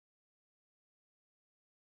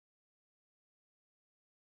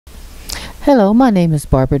Hello, my name is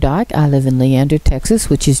Barbara Dyke. I live in Leander, Texas,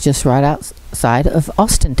 which is just right outside of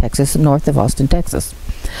Austin, Texas, north of Austin, Texas.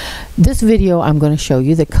 This video I'm going to show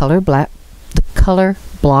you the color block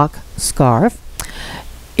scarf.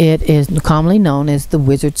 It is commonly known as the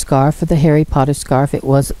wizard scarf or the Harry Potter scarf. It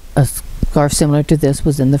was a scarf similar to this,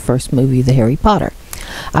 was in the first movie, The Harry Potter.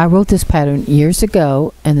 I wrote this pattern years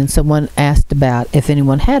ago, and then someone asked about if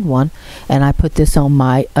anyone had one, and I put this on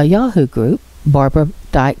my Yahoo group, Barbara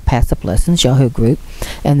Dyke Passap Lessons Yahoo group,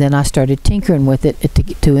 and then I started tinkering with it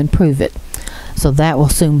to improve it. So that will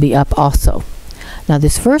soon be up also. Now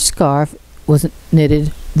this first scarf was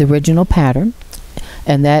knitted the original pattern,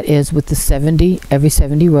 and that is with the every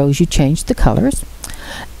 70 rows you change the colors,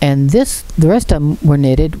 and the rest of them were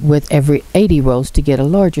knitted with every 80 rows to get a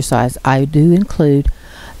larger size. I do include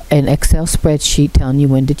an Excel spreadsheet telling you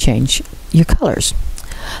when to change your colors.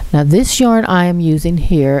 Now this yarn I am using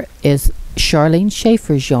here is Charlene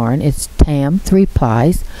Schaefer's yarn. It's Tam 3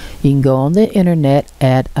 plies. You can go on the internet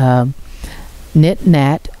at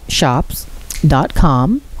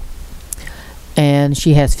knitnatshops.com, and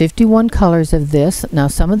she has 51 colors of this. Now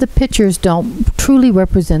some of the pictures don't truly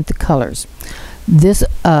represent the colors. This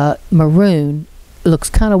maroon looks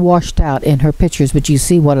kind of washed out in her pictures, but you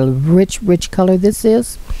see what a rich color this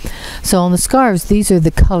is. So on the scarves, these are the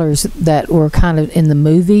colors that were kind of in the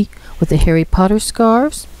movie with the Harry Potter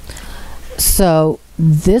scarves. So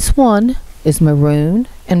this one is maroon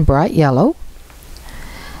and bright yellow,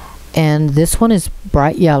 and this one is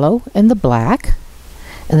bright yellow and the black,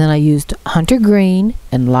 and then I used hunter green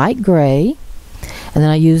and light gray, and then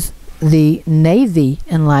I used the navy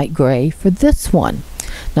and light gray for this one.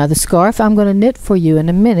 Now the scarf I'm going to knit for you in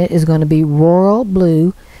a minute is going to be royal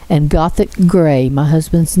blue and gothic gray. My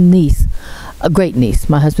husband's great niece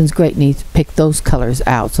picked those colors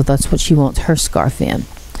out, so that's what she wants her scarf in.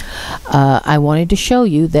 I wanted to show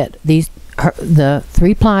you that the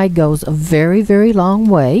 3-ply goes a very long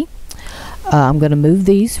way. I'm going to move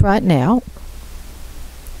these right now,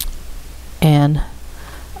 and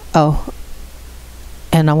I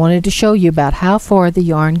wanted to show you about how far the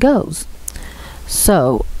yarn goes.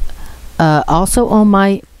 So also on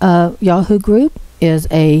my Yahoo group is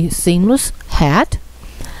a seamless hat,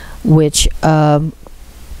 which I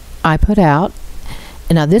put out.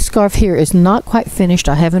 And now this scarf here is not quite finished.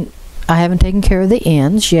 I haven't taken care of the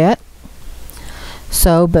ends yet.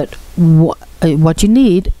 So, but what you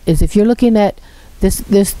need is, if you're looking at this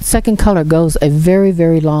second color goes a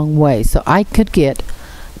very long way. So I could get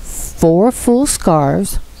 4 full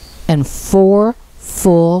scarves and 4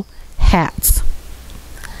 full hats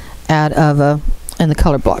out of in the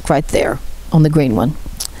color block right there on the green one.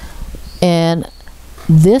 And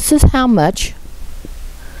this is how much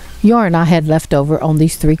yarn I had left over on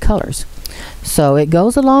these 3 colors. So it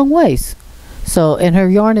goes a long ways. So, and her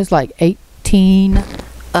yarn is like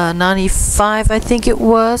 $18.95, I think it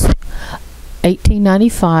was.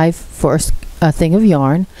 $18.95 for a thing of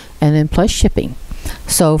yarn, and then plus shipping.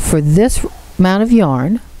 So for this amount of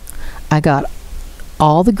yarn, I got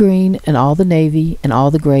all the green and all the navy and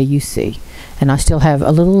all the gray you see, and I still have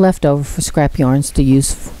a little left over for scrap yarns to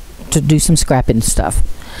use to do some scrapping stuff.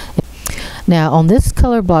 Now on this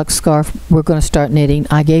color block scarf we're going to start knitting.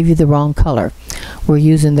 I gave you the wrong color. We're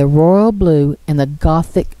using the royal blue and the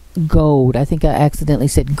gothic gold. I think I accidentally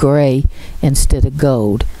said gray instead of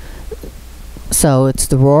gold. So it's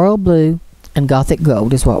the royal blue and gothic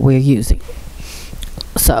gold is what we're using.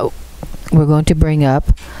 So we're going to bring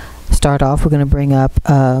up, start off, we're going to bring up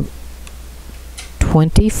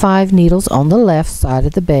 25 needles on the left side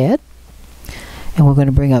of the bed, and we're going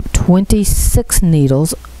to bring up 26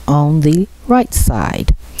 needles on the right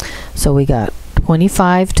side. So we got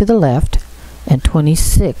 25 to the left and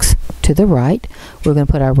 26 to the right. We're going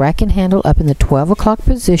to put our racking handle up in the 12 o'clock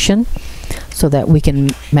position so that we can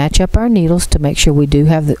match up our needles to make sure we do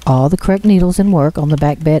have all the correct needles in work on the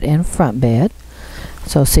back bed and front bed.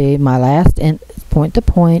 So see, my last end, point to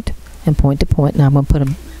point and point to point. Now I'm going to put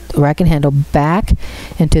a racking handle back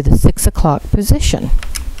into the 6 o'clock position.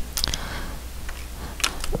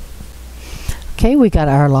 Okay, we got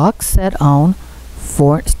our lock set on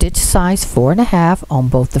stitch size 4.5 on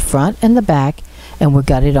both the front and the back, and we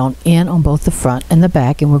got it on both the front and the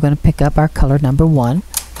back, and we're going to pick up our color number 1,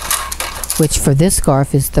 which for this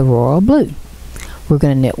scarf is the royal blue. We're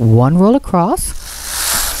going to knit 1 roll across,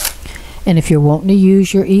 and if you're wanting to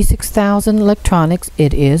use your E6000 electronics,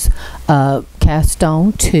 it is cast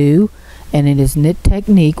on 2, and it is knit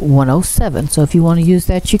technique 107. So if you want to use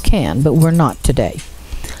that, you can, but we're not today.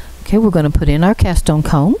 Okay, we're going to put in our cast on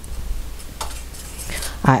comb.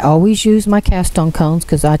 I always use my cast on combs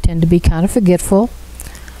because I tend to be kind of forgetful.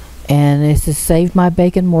 and this has saved my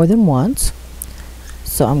bacon more than once.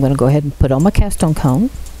 So I'm going to go ahead and put on my cast on cone.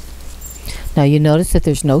 Now you notice that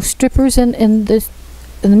there's no strippers in the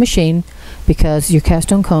machine, because your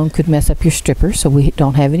cast on cone could mess up your stripper, so we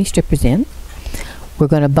don't have any strippers in. We're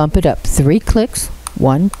going to bump it up 3 clicks,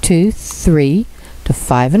 1, 2, 3 to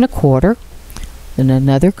 5 1/4, then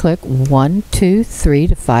another click, 1, 2, 3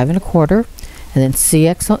 to 5 1/4, and then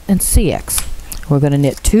CX and CX. We're going to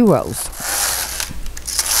knit 2 rows.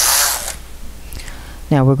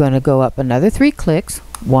 Now we're going to go up another 3 clicks,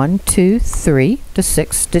 1, 2, 3 to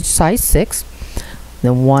 6, stitch size 6,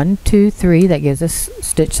 then 1, 2, 3, that gives us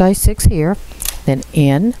stitch size 6 here, then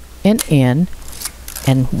in and in,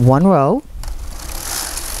 and 1 row,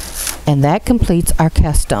 and that completes our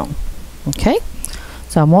cast on. Okay,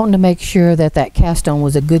 so I'm wanting to make sure that that cast on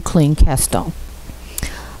was a good clean cast on.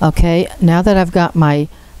 Okay, now that I've got my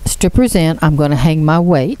strippers in, I'm going to hang my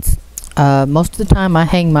weights. Most of the time I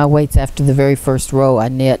hang my weights after the very first row I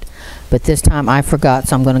knit, but this time I forgot,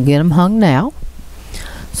 so I'm going to get them hung now.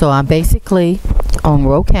 So I'm basically on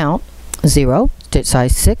row count 0, stitch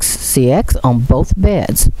size 6 CX on both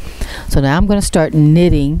beds. So now I'm going to start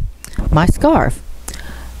knitting my scarf.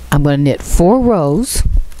 I'm going to knit 4 rows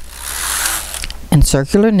in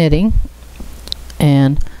circular knitting,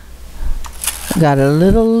 and got a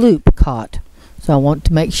little loop caught, so I want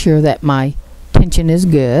to make sure that my tension is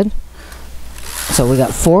good. So we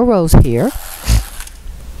got 4 rows here.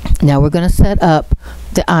 Now we're going to set up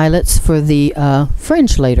the eyelets for the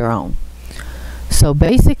fringe later on. So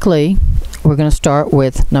basically we're going to start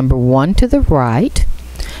with number 1 to the right,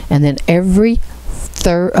 and then every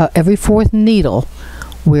 4th needle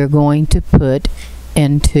we're going to put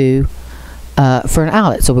into for an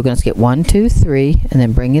eyelet. So we're going to skip 1, 2, 3 and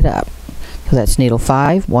then bring it up. So that's needle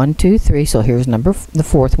 5, 1, 2, 3. So here's the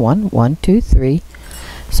 4th one, 1, 2, 3.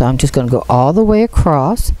 So I'm just going to go all the way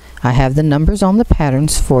across. I have the numbers on the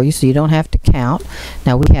patterns for you so you don't have to count.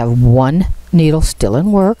 Now we have 1 needle still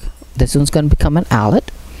in work. This one's going to become an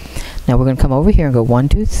eyelet. Now we're going to come over here and go 1,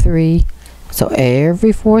 2, 3. So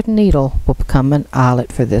every 4th needle will become an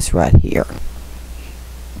eyelet for this right here.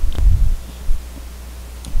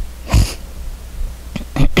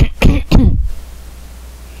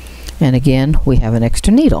 And again, we have an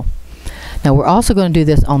extra needle. Now we're also going to do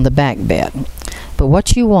this on the back bed. But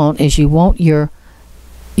what you want is you want your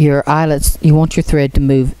eyelets, you want your thread to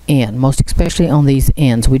move in, most especially on these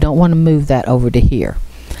ends. We don't want to move that over to here.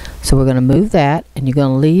 So we're going to move that, and you're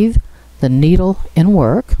going to leave the needle in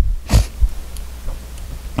work.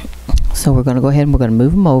 So we're going to go ahead and we're going to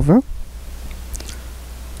move them over.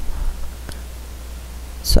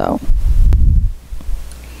 So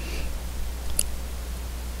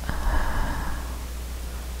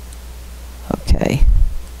okay.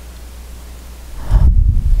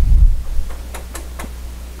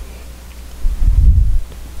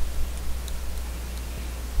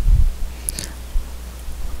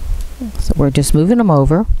 So we're just moving them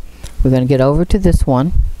over. We're going to get over to this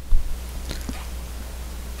one,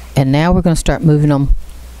 and now we're going to start moving them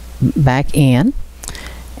back in.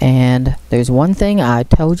 And there's one thing I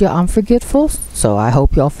told you, I'm forgetful, so I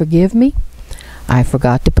hope y'all forgive me. I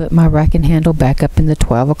forgot to put my racking handle back up in the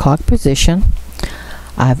 12 o'clock position.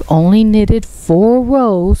 I've only knitted 4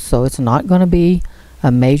 rows, so it's not going to be a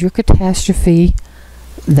major catastrophe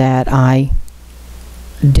that I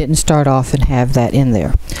didn't start off and have that in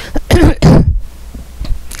there.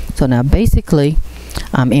 So now basically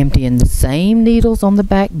I'm emptying the same needles on the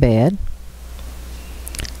back bed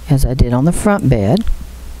as I did on the front bed.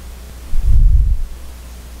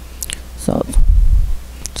 So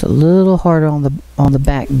it's a little harder on the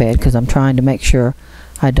back bed because I'm trying to make sure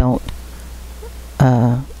I don't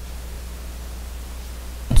so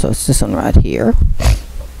it's this one right here,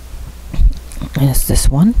 and it's this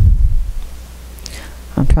one.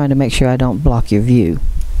 I'm trying to make sure I don't block your view.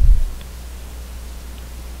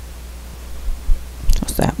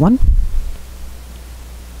 That's that one.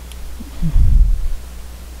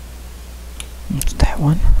 That's that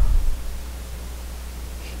one.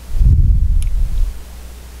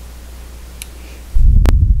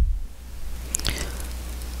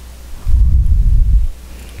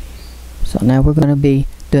 So now we're going to be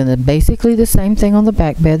doing basically the same thing on the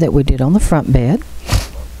back bed that we did on the front bed.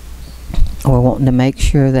 We're wanting to make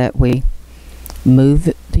sure that we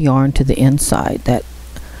move the yarn to the inside. That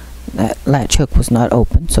latch hook was not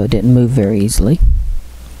open, so it didn't move very easily.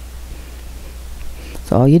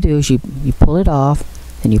 So all you do is you pull it off,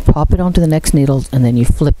 and you pop it onto the next needle, and then you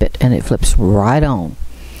flip it, and it flips right on.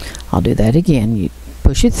 I'll do that again. You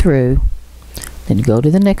push it through, then you go to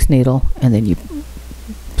the next needle, and then you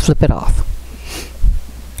flip it off.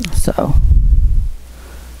 So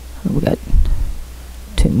We got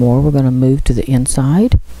 2 more. We're going to move to the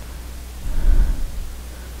inside.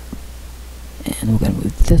 And we're going to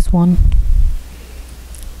move this one.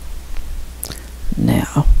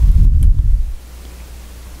 Now,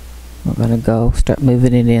 we're going to go start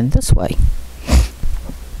moving it in this way.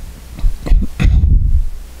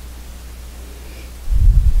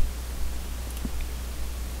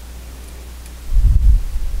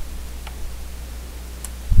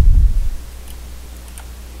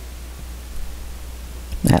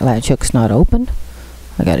 That latch hook's not open.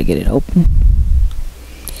 I got to get it open.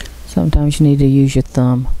 Sometimes you need to use your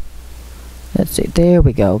thumb. Let's see. There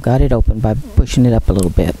we go. Got it open by pushing it up a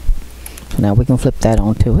little bit. So now we can flip that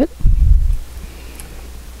onto it.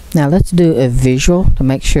 Now let's do a visual to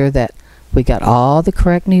make sure that we got all the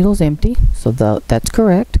correct needles empty. So that's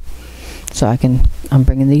correct. So I'm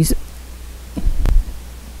bringing these.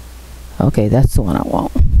 Okay, that's the one I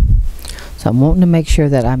want. So I'm wanting to make sure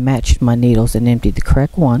that I matched my needles and emptied the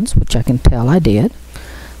correct ones, which I can tell I did.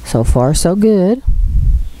 So far, so good.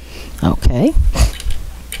 Okay.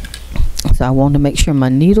 So I want to make sure my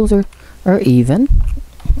needles are even,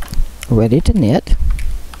 ready to knit.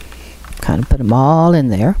 Kind of put them all in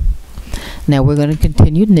there. Now we're going to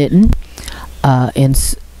continue knitting in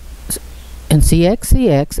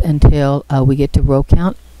CXCX until we get to row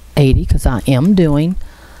count 80, because I am doing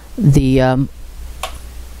the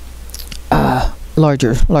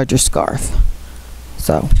larger scarf.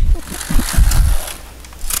 So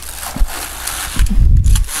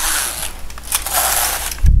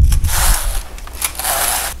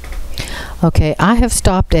okay, I have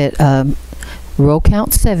stopped at row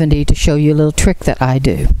count 70 to show you a little trick that I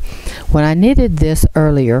do. When I knitted this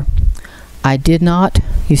earlier, I did not,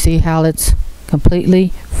 you see how it's completely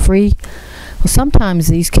free? Well, sometimes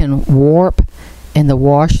these can warp in the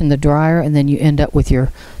wash and the dryer, and then you end up with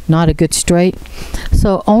your not a good straight.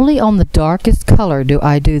 So only on the darkest color do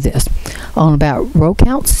I do this. On about row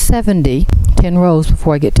count 70, 10 rows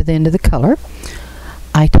before I get to the end of the color,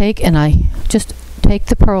 I just take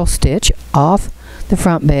the purl stitch off the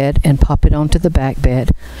front bed and pop it onto the back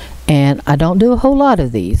bed, and I don't do a whole lot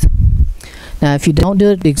of these. Now if you don't do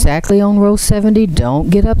it exactly on row 70, don't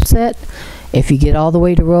get upset. If you get all the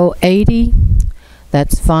way to row 80,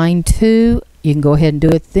 that's fine too. You can go ahead and do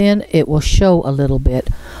it then. It will show a little bit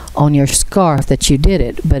on your scarf that you did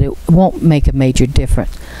it, but it won't make a major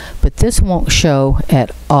difference. But this won't show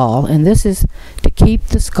at all, and this is to keep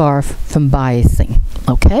the scarf from biasing.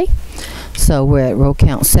 Okay, so we're at row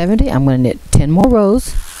count 70. I'm going to knit 10 more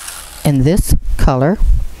rows in this color,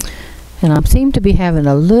 and I seem to be having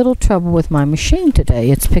a little trouble with my machine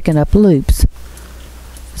today. It's picking up loops,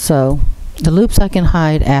 so the loops I can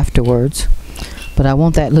hide afterwards, but I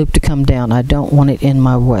want that loop to come down. I don't want it in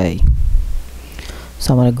my way.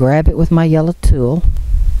 So I'm going to grab it with my yellow tool,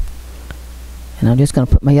 and I'm just going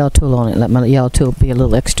to put my yellow tool on it, let my yellow tool be a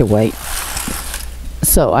little extra weight.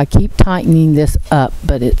 So I keep tightening this up,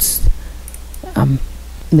 but it's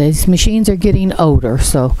these machines are getting older,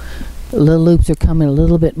 so little loops are coming a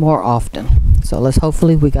little bit more often. So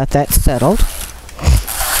hopefully we got that settled.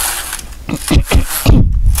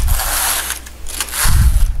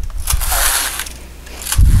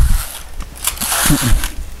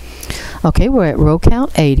 Okay, we're at row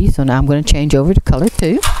count 80, so now I'm going to change over to color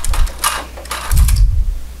 2.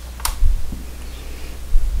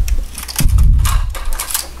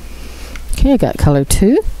 Okay, I got color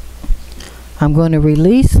 2. I'm going to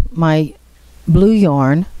release my blue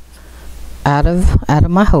yarn out of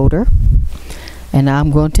my holder, and now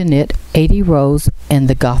I'm going to knit 80 rows in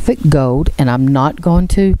the Gothic Gold, and I'm not going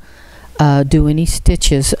to do any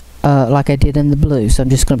stitches like I did in the blue, so I'm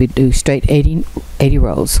just going to do straight 80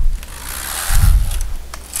 rows.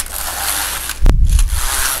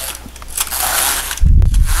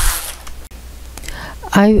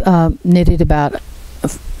 I knitted about,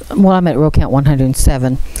 well, I'm at row count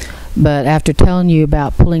 107, but after telling you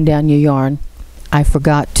about pulling down your yarn, I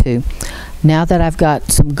forgot to. Now that I've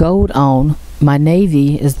got some gold on, my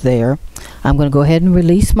navy is there. I'm going to go ahead and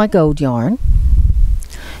release my gold yarn,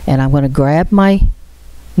 and I'm going to grab my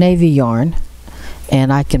navy yarn,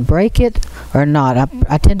 and I can break it or not.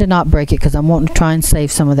 I tend to not break it because I'm wanting to try and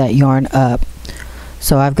save some of that yarn up.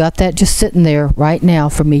 So I've got that just sitting there right now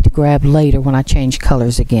for me to grab later when I change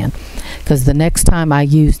colors again, because the next time I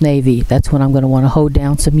use navy, that's when I'm going to want to hold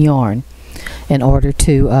down some yarn in order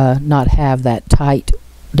to not have that tight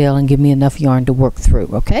deal and give me enough yarn to work through.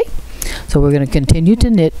 Okay, so we're going to continue to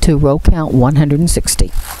knit to row count 160.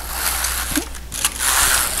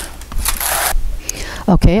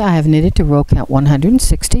 Okay, I have knitted to row count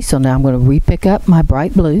 160, so now I'm going to re-pick up my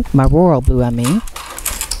bright blue, my royal blue I mean,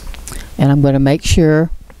 and I'm going to make sure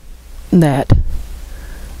that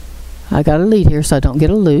I got a lead here so I don't get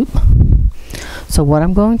a loop. So what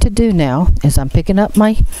I'm going to do now is I'm picking up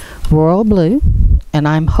my royal blue and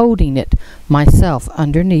I'm holding it myself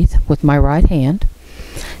underneath with my right hand.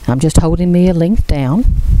 I'm just holding me a length down,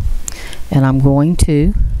 and I'm going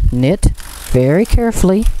to knit very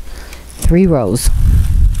carefully 3 rows.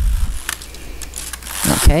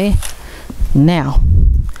 Okay, now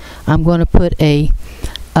I'm going to put a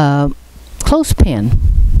clothespin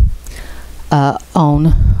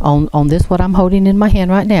on this, what I'm holding in my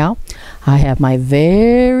hand right now. I have my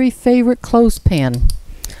very favorite clothespin.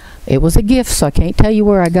 It was a gift, so I can't tell you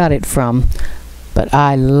where I got it from, but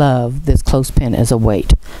I love this clothespin as a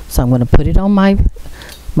weight. So I'm going to put it on my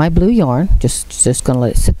blue yarn. Just going to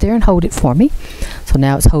let it sit there and hold it for me. So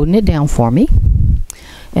now it's holding it down for me.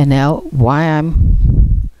 And now why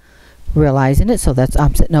I'm realizing it, so that's,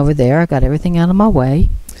 I'm sitting over there, I got everything out of my way.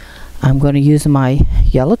 I'm going to use my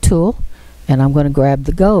yellow tool and I'm going to grab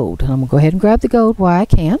the gold, and I'm going to go ahead and grab the gold while I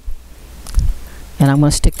can, and I'm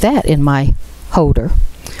going to stick that in my holder.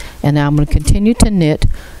 And now I'm going to continue to knit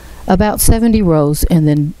about 70 rows and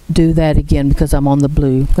then do that again because I'm on the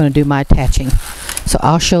blue. I'm going to do my attaching. So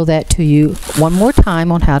I'll show that to you one more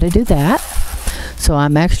time on how to do that. So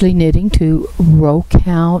I'm actually knitting to row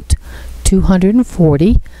count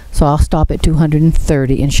 240, so I'll stop at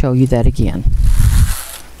 230 and show you that again.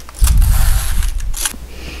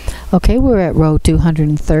 Okay, we're at row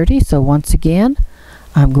 230, so once again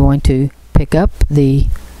I'm going to pick up the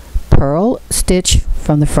purl stitch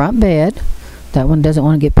from the front bed. That one doesn't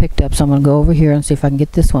want to get picked up, so I'm going to go over here and see if I can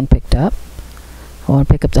get this one picked up. I want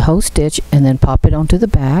to pick up the whole stitch and then pop it onto the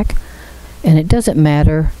back, and it doesn't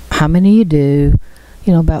matter how many you do,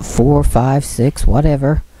 you know, about 4, 5, 6,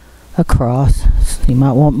 whatever across. You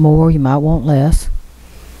might want more, you might want less.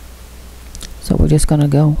 So we're just going to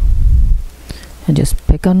go and just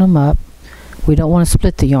pick on them up. We don't want to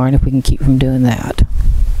split the yarn if we can keep from doing that.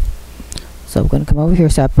 So we're going to come over here,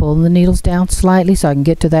 so I pull the needles down slightly so I can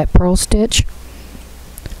get to that purl stitch.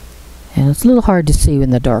 And it's a little hard to see in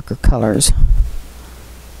the darker colors,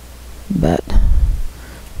 but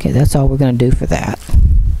okay, that's all we're going to do for that.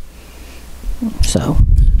 So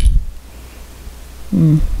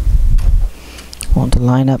want to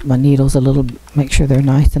line up my needles a little, make sure they're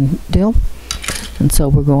nice and still. And so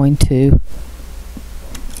we're going to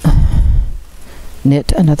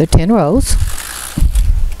knit another 10 rows.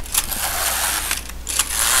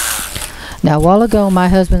 Now, a while ago, my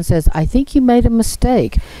husband says, I think you made a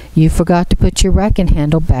mistake. You forgot to put your racking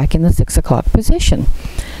handle back in the 6 o'clock position.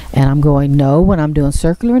 And I'm going, no, when I'm doing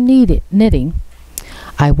circular knitting,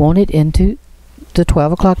 I want it into the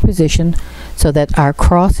 12 o'clock position so that our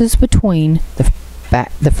crosses between the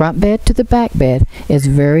front bed to the back bed is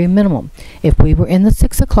very minimal. If we were in the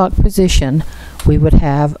 6 o'clock position, we would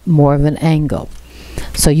have more of an angle.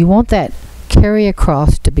 So you want that carry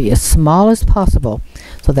across to be as small as possible.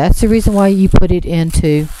 So that's the reason why you put it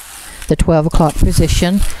into the 12 o'clock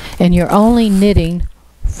position, and you're only knitting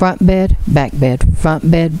front bed, back bed,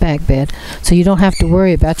 front bed, back bed, so you don't have to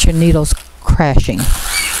worry about your needles crashing.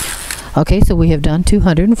 Okay, so we have done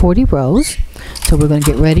 240 rows. So we're going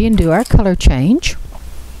to get ready and do our color change.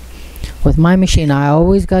 With my machine, I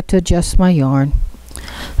always got to adjust my yarn.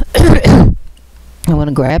 I'm going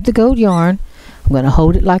to grab the gold yarn. I'm going to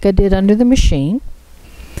hold it like I did under the machine,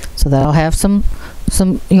 so that I'll have some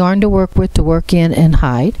yarn to work with, to work in and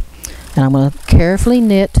hide. And I'm going to carefully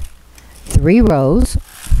knit 3 rows,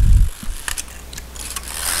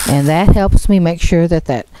 and that helps me make sure that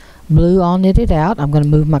that blue all knitted out. I'm going to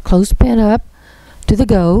move my clothespin up to the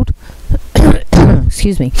gold.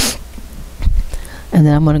 Excuse me. And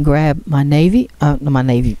then I'm going to grab my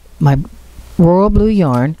my royal blue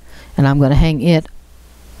yarn, and I'm going to hang it.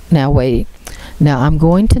 Now wait. Now I'm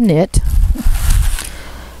going to knit.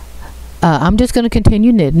 I'm just going to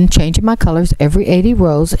continue knitting, changing my colors every 80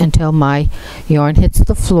 rows until my yarn hits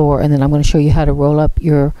the floor, and then I'm going to show you how to roll up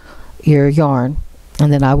your yarn,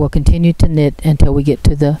 and then I will continue to knit until we get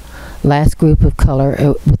to the last group of color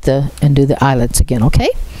and do the eyelets again. Okay,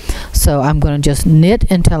 so I'm going to just knit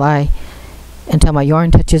until my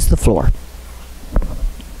yarn touches the floor.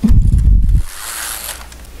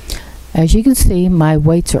 As you can see, my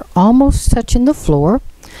weights are almost touching the floor,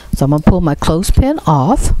 so I'm going to pull my clothespin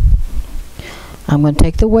off. I'm going to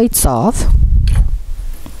take the weights off,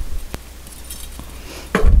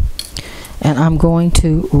 and I'm going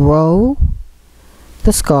to roll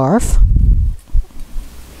the scarf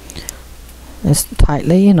as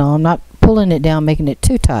tightly, you know, I'm not pulling it down, making it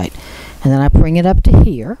too tight, and then I bring it up to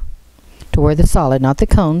here, to where the solid, not the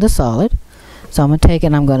cone, the solid. So I'm going to take it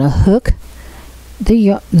and I'm going to hook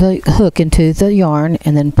the hook into the yarn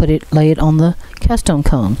and then lay it on the cast on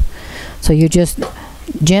cone. So you're just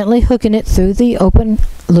gently hooking it through the open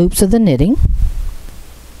loops of the knitting,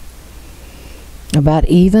 about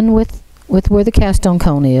even with where the cast on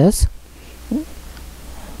cone is.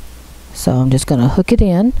 So I'm just going to hook it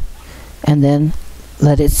in and then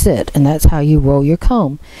let it sit, and that's how you roll your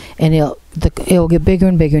comb. And it'll get bigger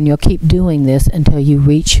and bigger, and you'll keep doing this until you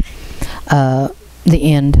reach the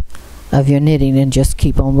end of your knitting, and just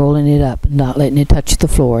keep on rolling it up, not letting it touch the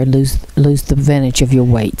floor and lose the advantage of your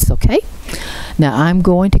weights. Okay, now I'm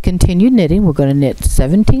going to continue knitting. We're going to knit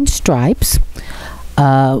 17 stripes.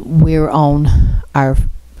 We're on our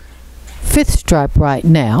 5th stripe right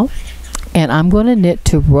now, and I'm going to knit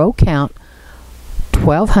to row count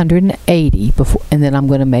 1280 before, and then I'm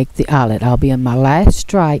going to make the eyelet. I'll be in my last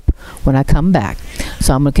stripe when I come back.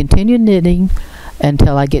 So I'm going to continue knitting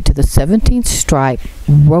until I get to the 17th stripe,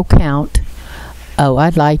 row count. Oh,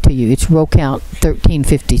 I'd lie to you. It's row count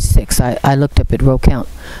 1356. I looked up at row count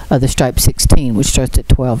of the stripe 16, which starts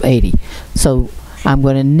at 1280. So I'm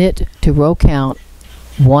going to knit to row count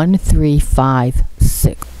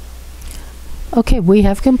 1356. Okay, we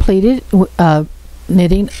have completed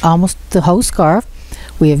knitting almost the whole scarf.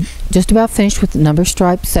 We have just about finished with the number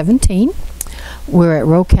stripe 17. We're at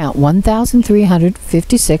row count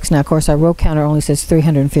 1356. Now, of course, our row counter only says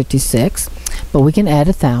 356, but we can add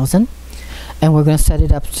 1,000, and we're going to set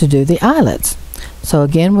it up to do the eyelets. So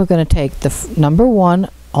again, we're going to take the number 1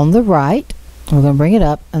 on the right, we're going to bring it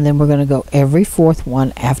up, and then we're going to go every 4th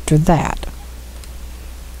one after that.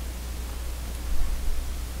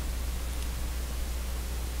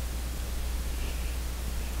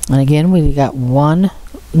 And again, we got 1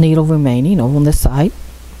 needle remaining over on this side.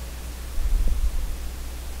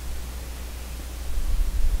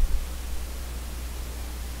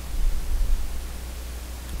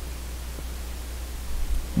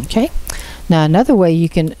 Okay, now another way you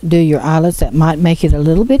can do your eyelets that might make it a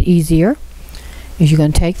little bit easier is you're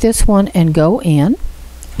going to take this one and go in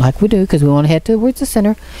like we do, because we want to head towards the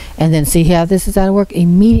center, and then see how this is out of work.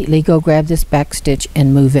 Immediately go grab this back stitch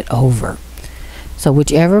and move it over. So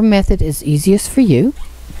whichever method is easiest for you.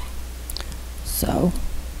 So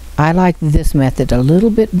I like this method a little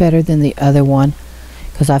bit better than the other one,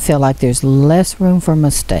 because I feel like there's less room for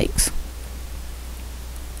mistakes.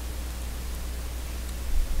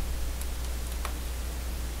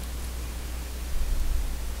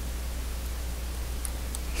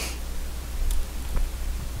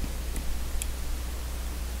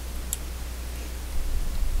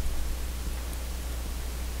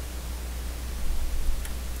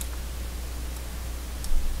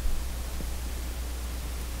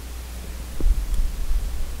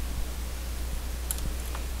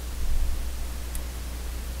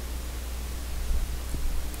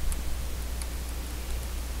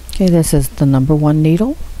 Okay, this is the number 1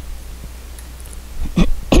 needle.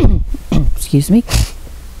 Excuse me.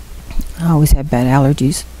 I always have bad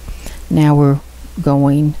allergies. Now we're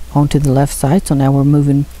going onto the left side, so now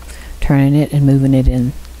we're turning it and moving it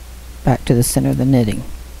in back to the center of the knitting.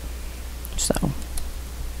 So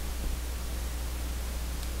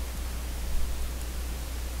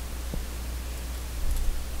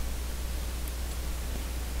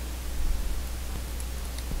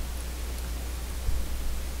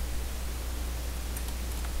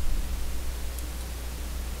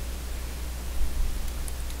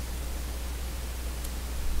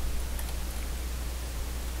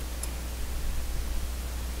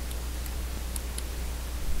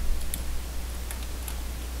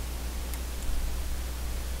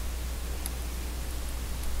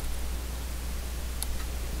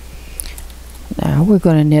now we're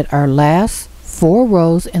going to knit our last 4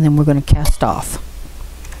 rows, and then we're going to cast off.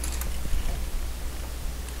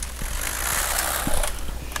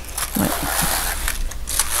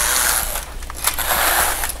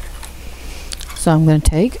 So I'm going to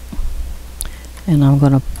take and I'm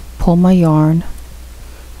going to pull my yarn.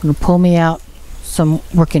 I'm going to pull me out some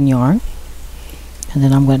working yarn, and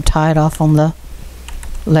then I'm going to tie it off on the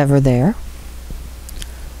lever there.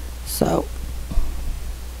 So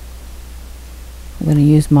I'm going to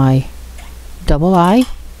use my double eye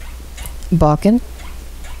bobbin,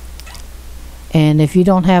 and if you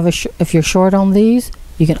don't have if you're short on these,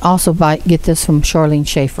 you can also get this from Charlene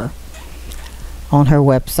Schaefer on her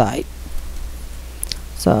website.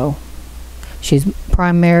 So she's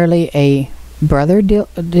primarily a brother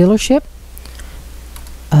dealership,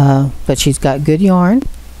 but she's got good yarn,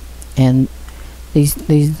 and these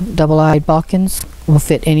double-eyed bobbins will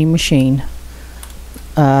fit any machine.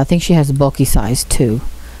 I think she has a bulky size too.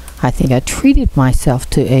 I think I treated myself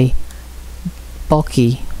to a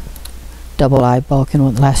bulky double eyeball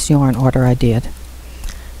on the last yarn order I did.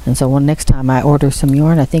 And so next time I order some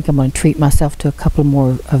yarn, I think I'm going to treat myself to a couple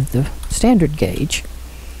more of the standard gauge.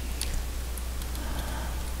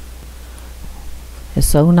 It's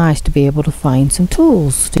so nice to be able to find some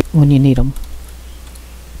tools when you need them.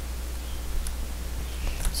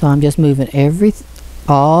 So I'm just moving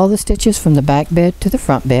all the stitches from the back bed to the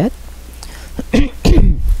front bed.